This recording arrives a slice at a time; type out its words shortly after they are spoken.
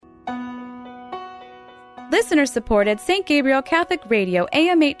Listener-supported St. Gabriel Catholic Radio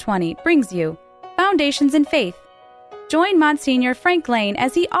AM 820 brings you Foundations in Faith. Join Monsignor Frank Lane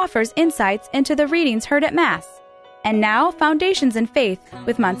as he offers insights into the readings heard at Mass. And now, Foundations in Faith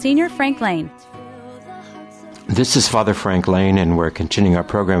with Monsignor Frank Lane. This is Father Frank Lane, and we're continuing our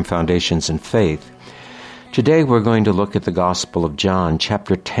program, Foundations in Faith. Today we're going to look at the Gospel of John,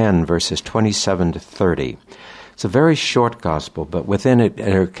 chapter 10, verses 27 to 30. It's a very short Gospel, but within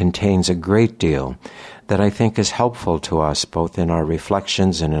it contains a great deal that I think is helpful to us, both in our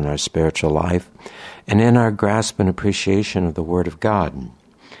reflections and in our spiritual life, and in our grasp and appreciation of the Word of God.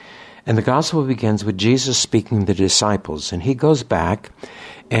 And the Gospel begins with Jesus speaking to the disciples, and he goes back,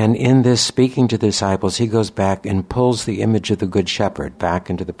 and in this speaking to the disciples, he goes back and pulls the image of the Good Shepherd back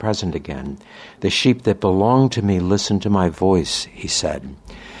into the present again. The sheep that belong to me listen to my voice, he said.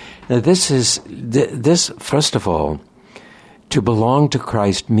 Now this, first of all, to belong to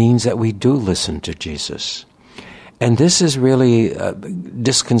Christ means that we do listen to Jesus. And this is really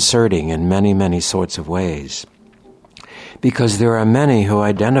disconcerting in many, many sorts of ways. Because there are many who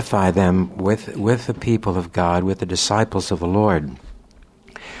identify them with the people of God, with the disciples of the Lord,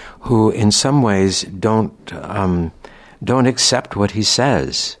 who in some ways don't accept what he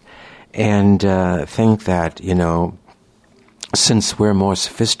says and think that, since we're more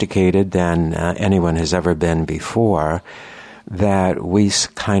sophisticated than anyone has ever been before, that we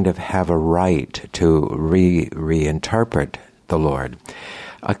kind of have a right to reinterpret the Lord,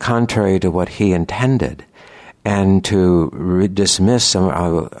 contrary to what he intended, and to dismiss some.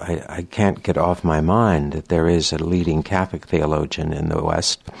 I can't get off my mind that there is a leading Catholic theologian in the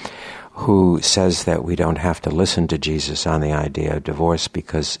West who says that we don't have to listen to Jesus on the idea of divorce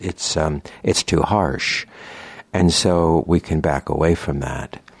because it's too harsh, and so we can back away from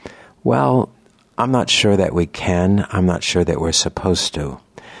that. Well, I'm not sure that we can. I'm not sure that we're supposed to.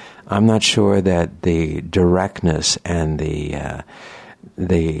 I'm not sure that the directness and the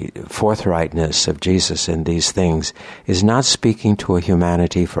forthrightness of Jesus in these things is not speaking to a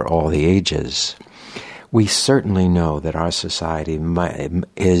humanity for all the ages. We certainly know that our society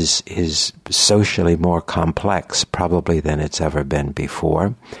is socially more complex probably than it's ever been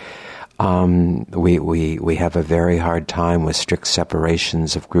before. We have a very hard time with strict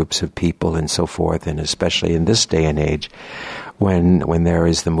separations of groups of people and so forth, and especially in this day and age, when there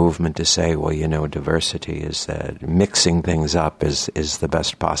is the movement to say, well, diversity is mixing things up is the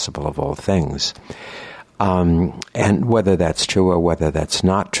best possible of all things. And whether that's true or whether that's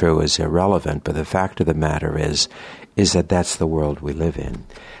not true is irrelevant, but the fact of the matter is that that's the world we live in.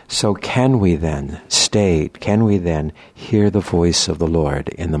 So can we then hear the voice of the Lord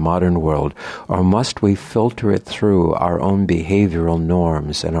in the modern world, or must we filter it through our own behavioral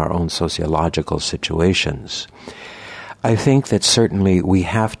norms and our own sociological situations? I think that certainly we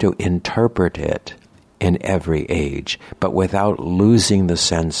have to interpret it in every age, but without losing the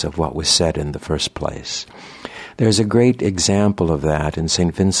sense of what was said in the first place. There's a great example of that in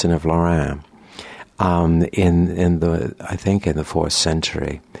St. Vincent of Lerins, in the 4th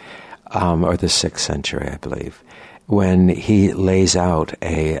century, or the 6th century, I believe, when he lays out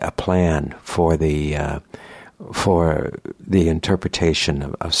a plan for the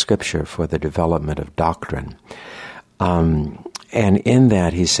interpretation of Scripture, for the development of doctrine. And in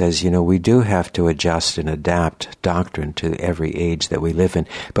that he says, we do have to adjust and adapt doctrine to every age that we live in,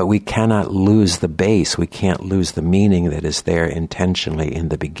 but we cannot lose the base. We can't lose the meaning that is there intentionally in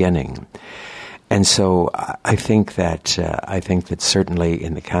the beginning. And so I think that certainly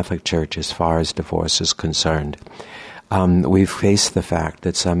in the Catholic Church, as far as divorce is concerned, we've faced the fact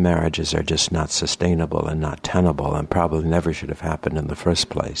that some marriages are just not sustainable and not tenable and probably never should have happened in the first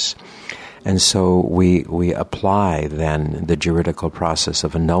place. And so we apply then the juridical process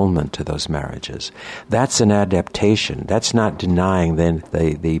of annulment to those marriages. That's an adaptation. That's not denying then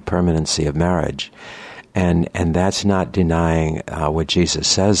the permanency of marriage. And that's not denying what Jesus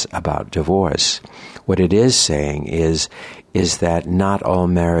says about divorce. What it is saying is that not all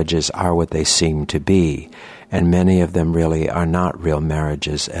marriages are what they seem to be, and many of them really are not real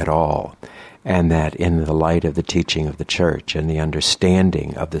marriages at all. And that in the light of the teaching of the Church and the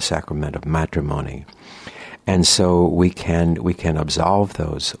understanding of the sacrament of matrimony, and so we can absolve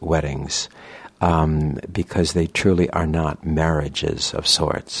those weddings because they truly are not marriages of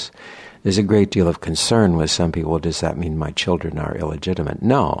sorts. There's a great deal of concern with some people. Does that mean my children are illegitimate?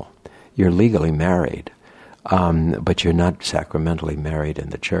 No, you're legally married, but you're not sacramentally married in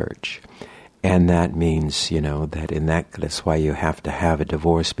the Church. And that means, that's why you have to have a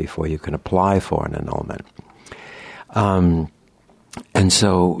divorce before you can apply for an annulment. And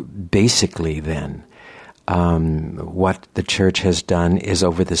so basically then, what the church has done is,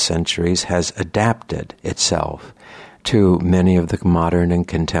 over the centuries, has adapted itself to many of the modern and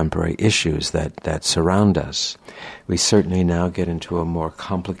contemporary issues that surround us. We certainly now get into a more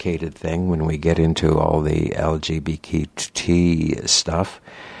complicated thing when we get into all the LGBT stuff,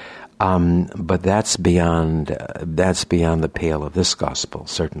 but that's beyond the pale of this gospel,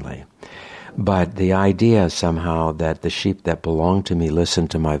 certainly. But the idea somehow that the sheep that belong to me listen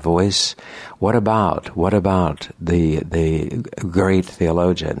to my voice, what about the great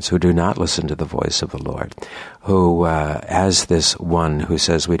theologians who do not listen to the voice of the Lord, who, as this one who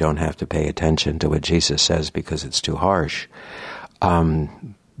says we don't have to pay attention to what Jesus says because it's too harsh,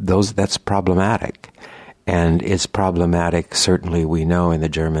 that's problematic. And it's problematic, certainly we know, in the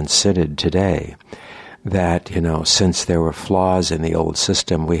German Synod today, that, since there were flaws in the old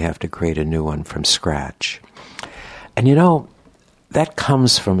system, we have to create a new one from scratch. And that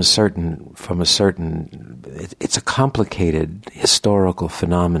comes from a certain, it's a complicated historical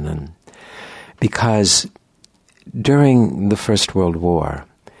phenomenon, because during the First World War,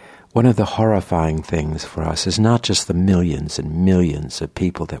 one of the horrifying things for us is not just the millions and millions of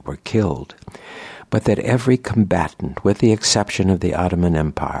people that were killed, but that every combatant, with the exception of the Ottoman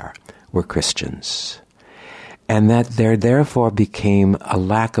Empire, were Christians. And that there therefore became a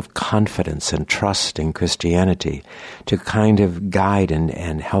lack of confidence and trust in Christianity to kind of guide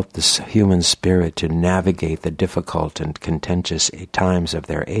and help the human spirit to navigate the difficult and contentious times of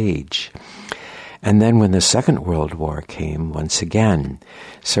their age. And then when the Second World War came, once again,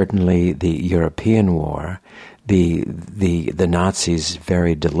 certainly the European war, the Nazis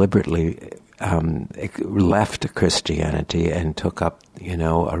very deliberately left Christianity and took up,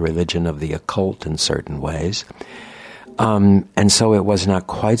 a religion of the occult in certain ways. And so it was not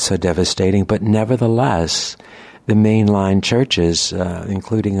quite so devastating, but nevertheless, the mainline churches,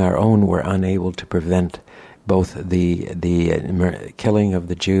 including our own, were unable to prevent both the killing of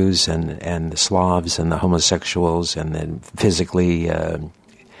the Jews and the Slavs and the homosexuals and the physically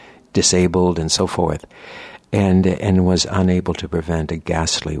disabled and so forth, and was unable to prevent a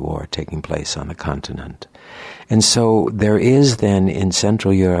ghastly war taking place on the continent. And so there is then, in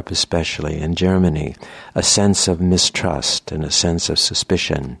Central Europe especially, in Germany, a sense of mistrust and a sense of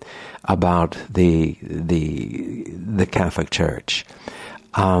suspicion about the Catholic Church.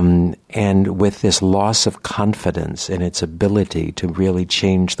 And with this loss of confidence in its ability to really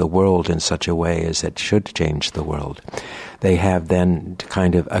change the world in such a way as it should change the world, they have then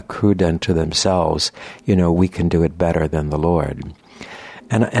kind of accrued unto themselves, we can do it better than the Lord.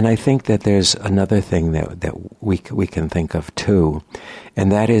 And I think that there's another thing that we can think of too, and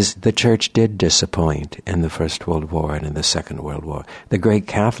that is the church did disappoint in the First World War and in the Second World War. The great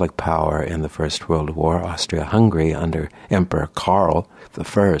Catholic power in the First World War, Austria-Hungary under Emperor Karl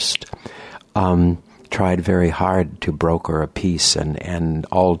I, tried very hard to broker a peace, and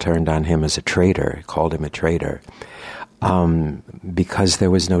all turned on him as a traitor, called him a traitor, because there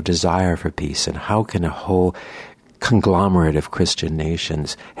was no desire for peace. And how can a whole conglomerate of Christian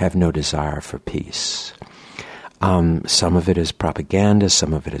nations have no desire for peace? Some of it is propaganda,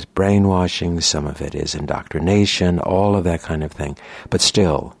 some of it is brainwashing, some of it is indoctrination, all of that kind of thing. But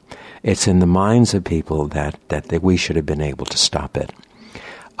still, it's in the minds of people that we should have been able to stop it.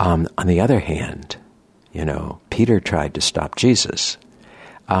 On the other hand, Peter tried to stop Jesus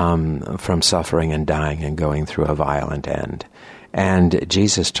from suffering and dying and going through a violent end. And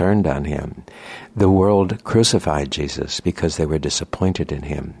Jesus turned on him. The world crucified Jesus because they were disappointed in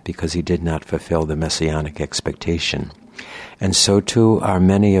him, because he did not fulfill the messianic expectation. And so too are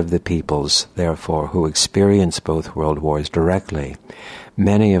many of the peoples, therefore, who experienced both world wars directly.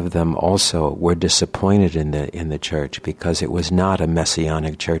 Many of them also were disappointed in the church because it was not a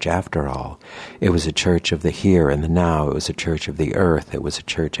messianic church after all. It was a church of the here and the now. It was a church of the earth. It was a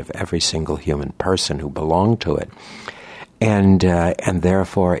church of every single human person who belonged to it. And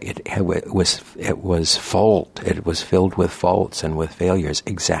therefore it was filled with faults and with failures,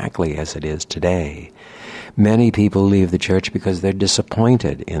 exactly as it is today. Many people leave the church because they're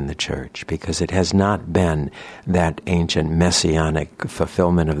disappointed in the church, because it has not been that ancient messianic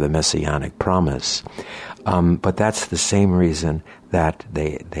fulfillment of the messianic promise. But that's the same reason that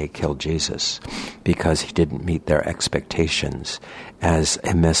they killed Jesus, because he didn't meet their expectations as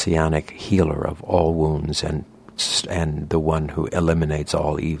a messianic healer of all wounds and the one who eliminates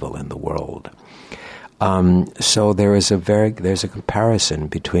all evil in the world. So there's a comparison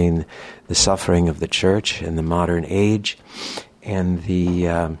between the suffering of the church in the modern age and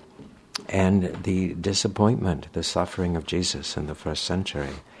the disappointment, the suffering of Jesus in the first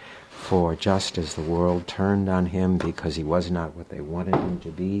century. For just as the world turned on him because he was not what they wanted him to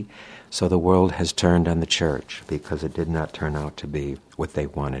be, so the world has turned on the church because it did not turn out to be what they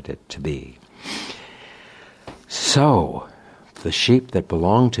wanted it to be. So, the sheep that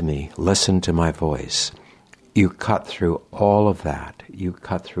belong to me listen to my voice. You cut through all of that. You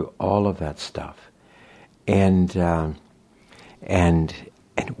cut through all of that stuff. And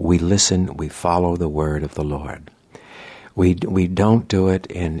we listen, we follow the word of the Lord. We don't do it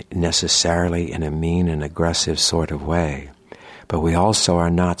necessarily in a mean and aggressive sort of way, but we also are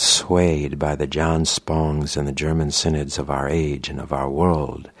not swayed by the John Spongs and the German synods of our age and of our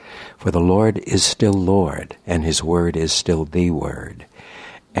world. For the Lord is still Lord, and His word is still the word.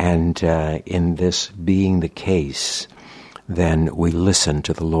 And in this being the case, then we listen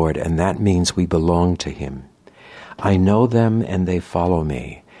to the Lord, and that means we belong to Him. I know them and they follow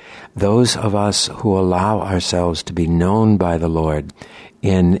me. Those of us who allow ourselves to be known by the Lord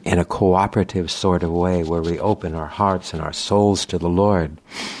in a cooperative sort of way where we open our hearts and our souls to the Lord,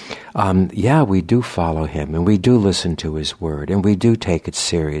 we do follow Him and we do listen to His word and we do take it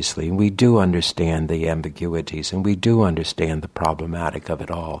seriously and we do understand the ambiguities and we do understand the problematic of it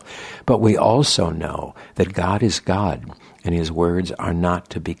all. But we also know that God is God and His words are not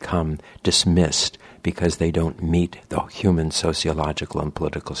to become dismissed because they don't meet the human sociological and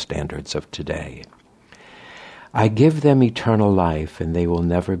political standards of today. I give them eternal life, and they will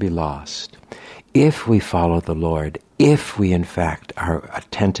never be lost. If we follow the Lord, if we in fact are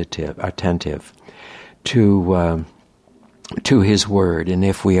attentive to His word, and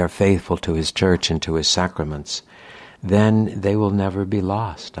if we are faithful to His church and to His sacraments, then they will never be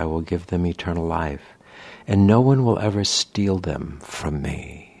lost. I will give them eternal life, and no one will ever steal them from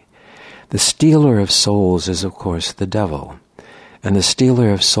me. The stealer of souls is, of course, the devil. And the stealer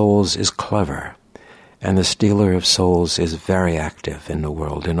of souls is clever. And the stealer of souls is very active in the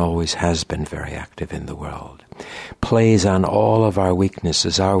world and always has been very active in the world. Plays on all of our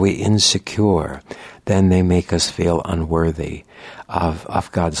weaknesses. Are we insecure? Then they make us feel unworthy of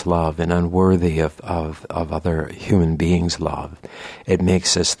God's love and unworthy of other human beings' love. It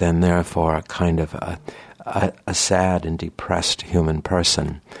makes us then, therefore, a kind of a sad and depressed human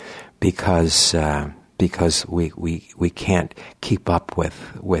person. Because we can't keep up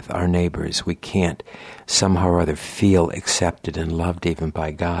with our neighbors. We can't somehow or other feel accepted and loved even by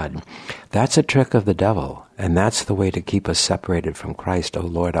God. That's a trick of the devil, and that's the way to keep us separated from Christ. Oh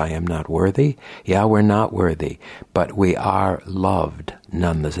Lord, I am not worthy. Yeah, we're not worthy, but we are loved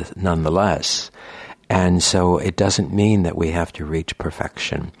nonetheless. And so it doesn't mean that we have to reach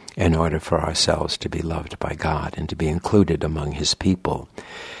perfection in order for ourselves to be loved by God and to be included among His people.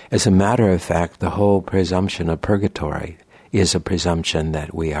 As a matter of fact, the whole presumption of purgatory is a presumption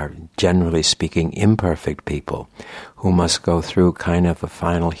that we are, generally speaking, imperfect people who must go through kind of a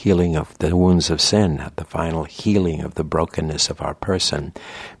final healing of the wounds of sin, the final healing of the brokenness of our person,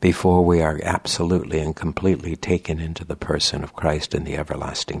 before we are absolutely and completely taken into the person of Christ in the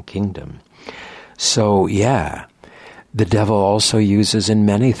everlasting kingdom. So, the devil also uses in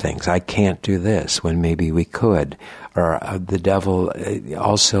many things. I can't do this when maybe we could. Or the devil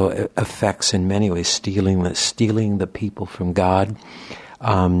also affects in many ways stealing the people from God.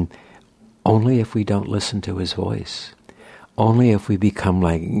 Only if we don't listen to His voice. Only if we become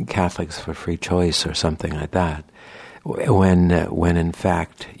like Catholics for free choice or something like that. When in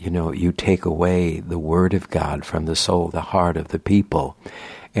fact, you take away the Word of God from the soul, the heart of the people.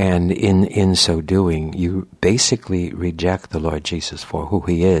 And in so doing, you basically reject the Lord Jesus for who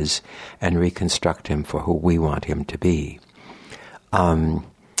He is and reconstruct Him for who we want Him to be.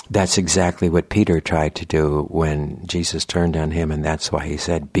 That's exactly what Peter tried to do when Jesus turned on him, and that's why he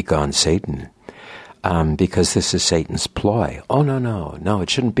said, "Begone, Satan." Because this is Satan's ploy. Oh, no, it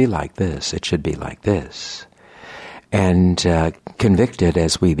shouldn't be like this. It should be like this. And convicted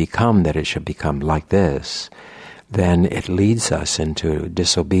as we become that it should become like this, then it leads us into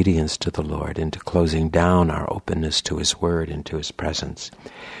disobedience to the Lord, into closing down our openness to His Word and to His presence.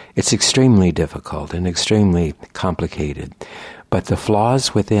 It's extremely difficult and extremely complicated. But the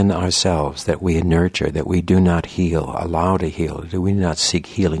flaws within ourselves that we nurture, that we do not allow to heal, do we not seek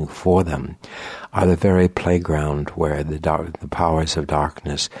healing for them, are the very playground where the powers of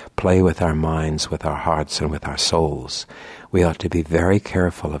darkness play with our minds, with our hearts, and with our souls. We ought to be very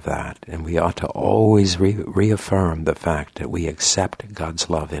careful of that, and we ought to always reaffirm the fact that we accept God's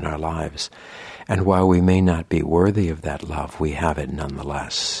love in our lives. And while we may not be worthy of that love, we have it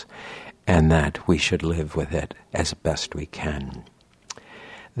nonetheless, and that we should live with it as best we can.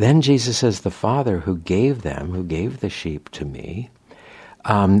 Then Jesus says, the Father who gave the sheep to me,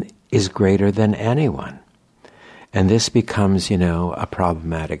 is greater than anyone. And this becomes, a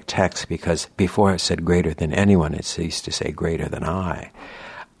problematic text, because before it said greater than anyone, it ceased to say greater than I.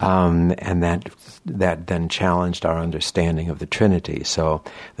 And that then challenged our understanding of the Trinity. So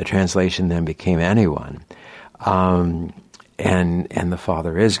the translation then became anyone. And the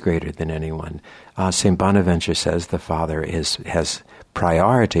Father is greater than anyone. St. Bonaventure says the Father has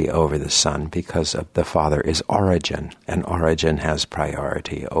priority over the Son because of the Father is origin, and origin has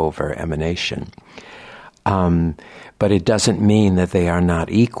priority over emanation. But it doesn't mean that they are not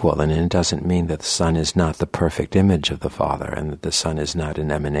equal, and it doesn't mean that the Son is not the perfect image of the Father, and that the Son is not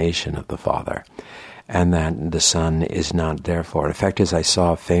an emanation of the Father, and that the Son is not therefore. In fact, as I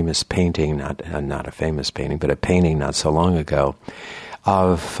saw a famous painting, not a famous painting, but a painting not so long ago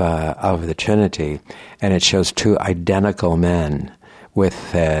of the Trinity, and it shows two identical men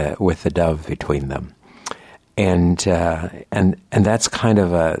with the dove between them, and that's kind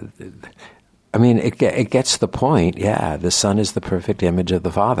of a. I mean, it gets the point. Yeah, the Son is the perfect image of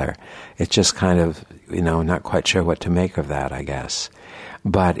the Father. It's just kind of, not quite sure what to make of that, I guess.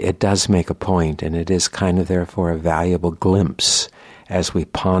 But it does make a point, and it is kind of therefore a valuable glimpse as we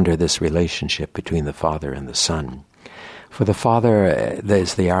ponder this relationship between the Father and the Son. For the Father,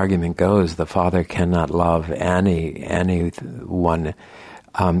 as the argument goes, the Father cannot love anyone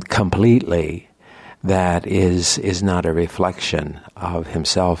completely that is not a reflection of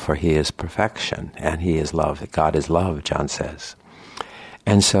himself, for he is perfection, and he is love. God is love, John says.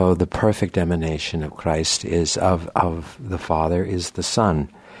 And so the perfect emanation of Christ is of the Father is the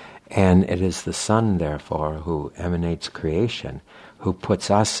Son. And it is the Son, therefore, who emanates creation, who puts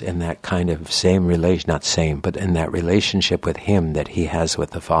us in that kind of same relation, not same, but in that relationship with Him that He has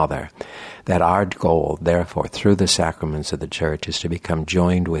with the Father. That our goal, therefore, through the sacraments of the Church, is to become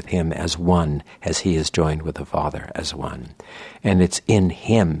joined with Him as one, as He is joined with the Father as one. And it's in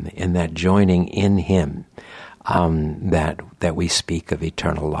Him, in that joining in Him, that we speak of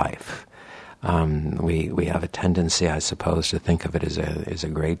eternal life. We have a tendency, I suppose, to think of it as a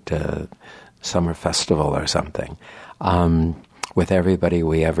great summer festival or something, with everybody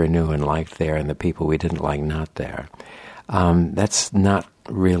we ever knew and liked there and the people we didn't like not there. That's not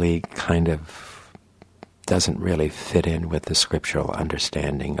really doesn't really fit in with the scriptural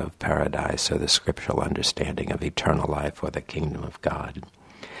understanding of paradise or the scriptural understanding of eternal life or the kingdom of God.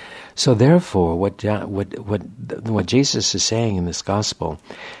 So therefore, what Jesus is saying in this gospel,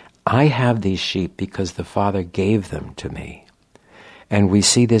 I have these sheep because the Father gave them to me. And we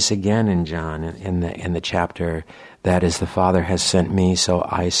see this again in John, in the chapter that is, the Father has sent me, so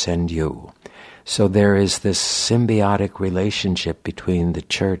I send you. So there is this symbiotic relationship between the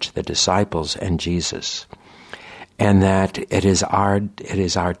church, the disciples, and Jesus. And that it is our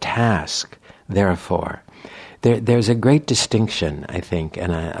task, therefore. There's a great distinction, I think,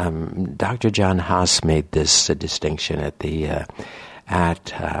 and Dr. John Haas made this distinction at a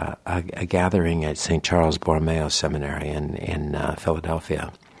gathering at St. Charles Borromeo Seminary in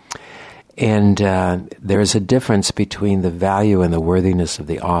Philadelphia. And there is a difference between the value and the worthiness of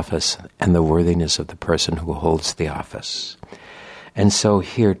the office and the worthiness of the person who holds the office. And so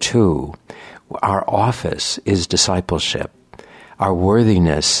here too, our office is discipleship. Our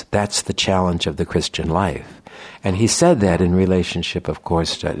worthiness, that's the challenge of the Christian life. And he said that in relationship, of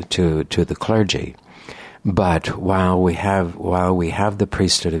course, to the clergy. But while we have the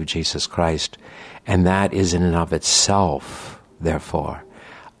priesthood of Jesus Christ, and that is in and of itself, therefore,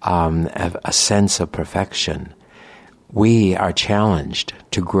 a sense of perfection, we are challenged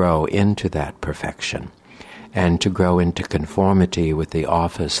to grow into that perfection and to grow into conformity with the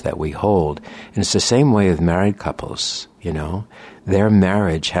office that we hold. And it's the same way with married couples, Their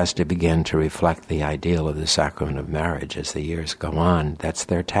marriage has to begin to reflect the ideal of the sacrament of marriage as the years go on. That's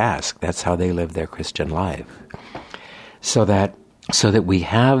their task. That's how they live their Christian life. So that we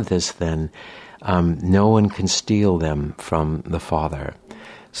have this then, no one can steal them from the Father.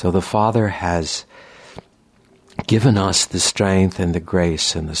 So the Father has given us the strength and the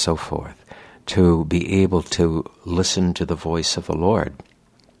grace and the so forth to be able to listen to the voice of the Lord.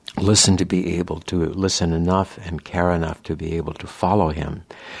 To be able to listen enough and care enough to be able to follow Him,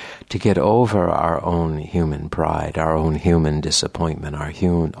 to get over our own human pride, our own human disappointment,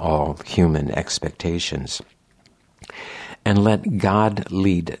 all human expectations, and let God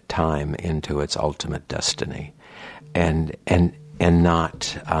lead time into its ultimate destiny, and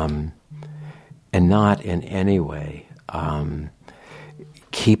not in any way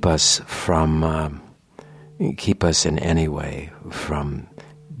keep us in any way from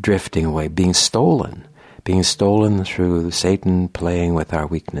drifting away, being stolen through Satan playing with our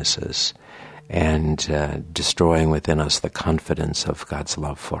weaknesses and destroying within us the confidence of God's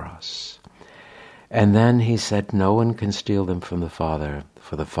love for us. And then he said, no one can steal them from the Father,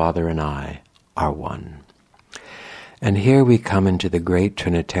 for the Father and I are one. And here we come into the great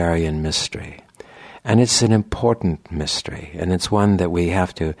Trinitarian mystery. And it's an important mystery, and it's one that we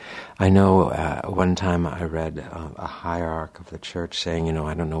have to... I know one time I read a hierarch of the church saying,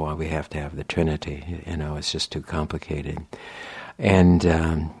 I don't know why we have to have the Trinity. It's just too complicated. And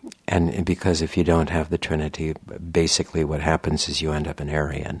because if you don't have the Trinity, basically what happens is you end up an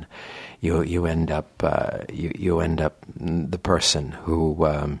Arian. You end up the person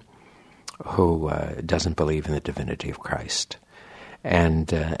who doesn't believe in the divinity of Christ. And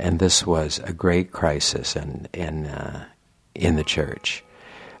this was a great crisis in the church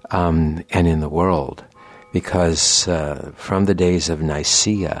and in the world, because from the days of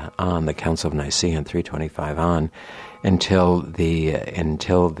Nicaea on, the Council of Nicaea in 325 on, until the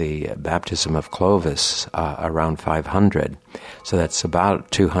baptism of Clovis around 500, so that's about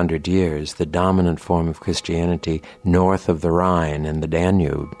 200 years, the dominant form of Christianity north of the Rhine and the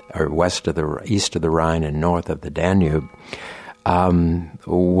Danube, or east of the Rhine and north of the Danube,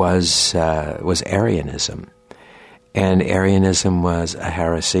 was Arianism. And Arianism was a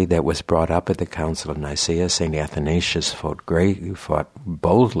heresy that was brought up at the Council of Nicaea. St. Athanasius fought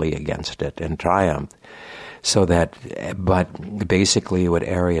boldly against it and triumphed. But basically what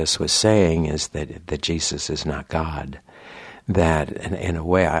Arius was saying is that Jesus is not God. That, in a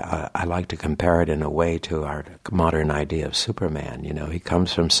way, I like to compare it in a way to our modern idea of Superman. He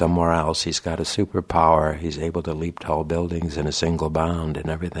comes from somewhere else. He's got a superpower. He's able to leap tall buildings in a single bound and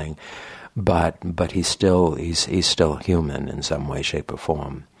everything. But he's still human in some way, shape, or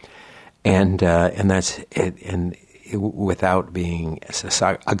form. And that's it. And without being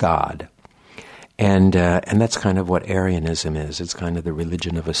a god. And that's kind of what Arianism is. It's kind of the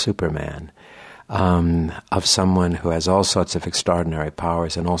religion of a Superman. Of someone who has all sorts of extraordinary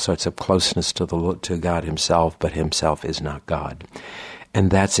powers and all sorts of closeness to God himself, but himself is not God.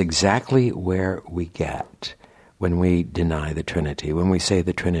 And that's exactly where we get when we deny the Trinity, when we say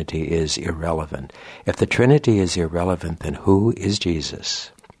the Trinity is irrelevant. If the Trinity is irrelevant, then who is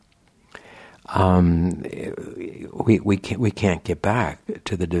Jesus? We can't get back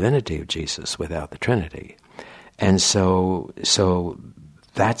to the divinity of Jesus without the Trinity. And so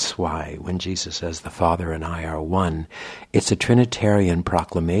that's why when Jesus says the Father and I are one, it's a Trinitarian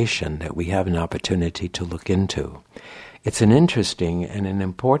proclamation that we have an opportunity to look into. It's an interesting and an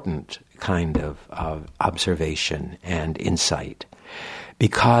important kind of observation and insight,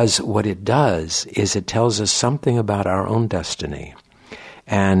 because what it does is it tells us something about our own destiny.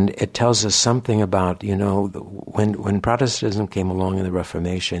 And it tells us something about, when Protestantism came along in the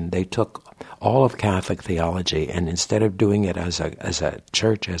Reformation, they took all of Catholic theology, and instead of doing it as a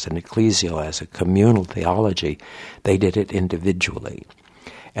church, as an ecclesial, as a communal theology, they did it individually.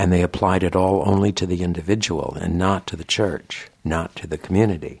 And they applied it all only to the individual and not to the church, not to the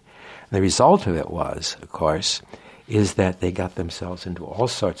community. And the result of it was, of course, is that they got themselves into all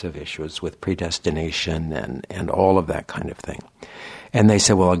sorts of issues with predestination and all of that kind of thing. And they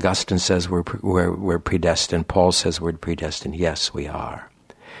said, well, Augustine says we're predestined. Paul says we're predestined. Yes, we are.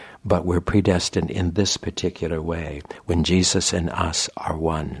 But we're predestined in this particular way. When Jesus and us are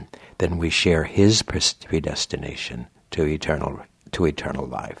one, then we share his predestination to eternal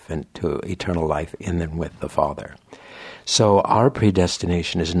life, and to eternal life in and with the Father. So our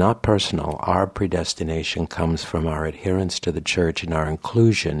predestination is not personal. Our predestination comes from our adherence to the church and our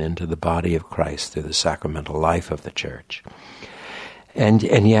inclusion into the body of Christ through the sacramental life of the church. And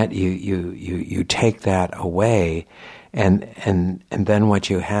yet you take that away, and then what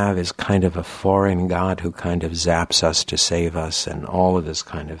you have is kind of a foreign God who kind of zaps us to save us and all of this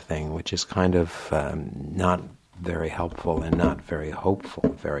kind of thing, which is kind of not very helpful and not very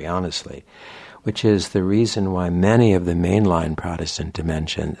hopeful, very honestly, which is the reason why many of the mainline Protestant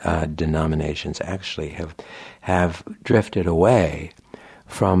denominations actually have drifted away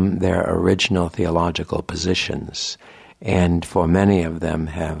from their original theological positions. And for many of them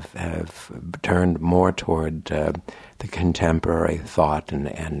have turned more toward the contemporary thought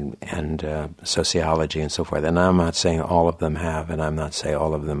and sociology and so forth. And I'm not saying all of them have, and I'm not saying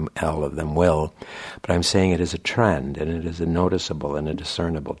all of them will, but I'm saying it is a trend, and it is a noticeable and a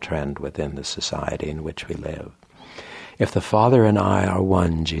discernible trend within the society in which we live. If the Father and I are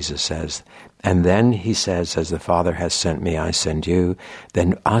one, Jesus says, and then he says, as the Father has sent me, I send you,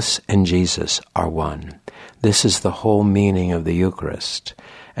 then us and Jesus are one. This is the whole meaning of the Eucharist.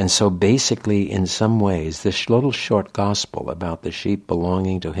 And so basically, in some ways, this little short gospel about the sheep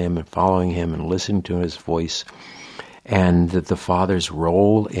belonging to him and following him and listening to his voice, and that the Father's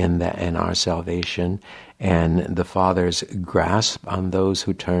role in our salvation, and the Father's grasp on those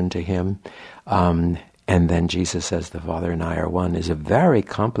who turn to him, And then Jesus says the Father and I are one is a very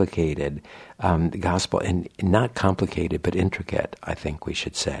complicated gospel, and not complicated but intricate, I think we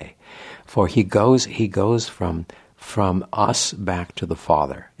should say. For he goes from us back to the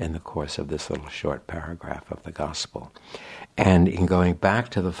Father in the course of this little short paragraph of the gospel. And in going back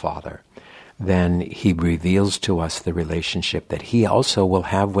to the Father, then he reveals to us the relationship that he also will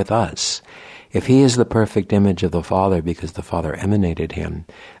have with us. If he is the perfect image of the Father because the Father emanated him,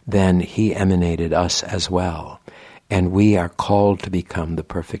 then he emanated us as well. And we are called to become the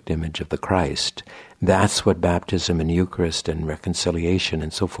perfect image of the Christ. That's what baptism and Eucharist and reconciliation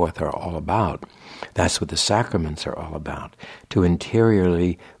and so forth are all about. That's what the sacraments are all about, to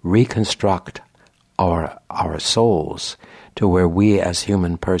interiorly reconstruct our souls to where we as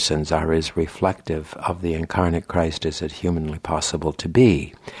human persons are as reflective of the incarnate Christ as it humanly possible to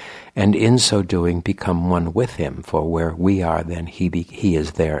be. And in so doing, become one with him, for where we are, then he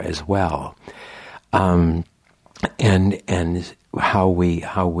is there as well. And how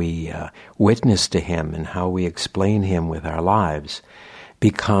we witness to him and how we explain him with our lives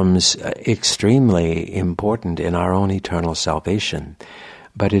becomes extremely important in our own eternal salvation.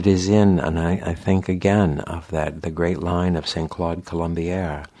 But it is and I think again of the great line of St. Claude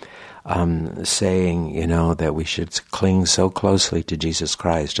Colombière, saying, that we should cling so closely to Jesus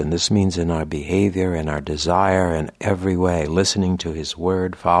Christ, and this means in our behavior and our desire in every way, listening to his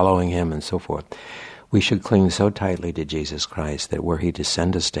word, following him, and so forth. We should cling so tightly to Jesus Christ that were he to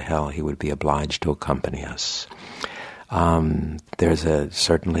send us to hell, he would be obliged to accompany us. There's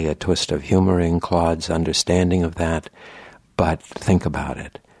certainly a twist of humor in Claude's understanding of that, but think about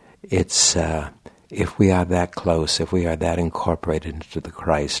it. It's if we are that close, if we are that incorporated into the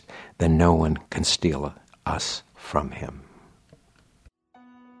Christ, then no one can steal us from him.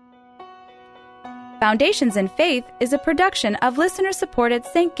 Foundations in Faith is a production of listener-supported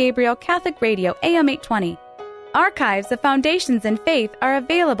St. Gabriel Catholic Radio AM 820. Archives of Foundations in Faith are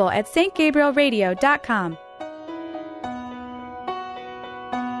available at stgabrielradio.com.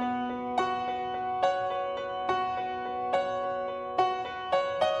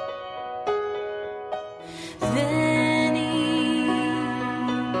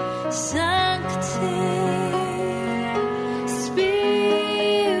 So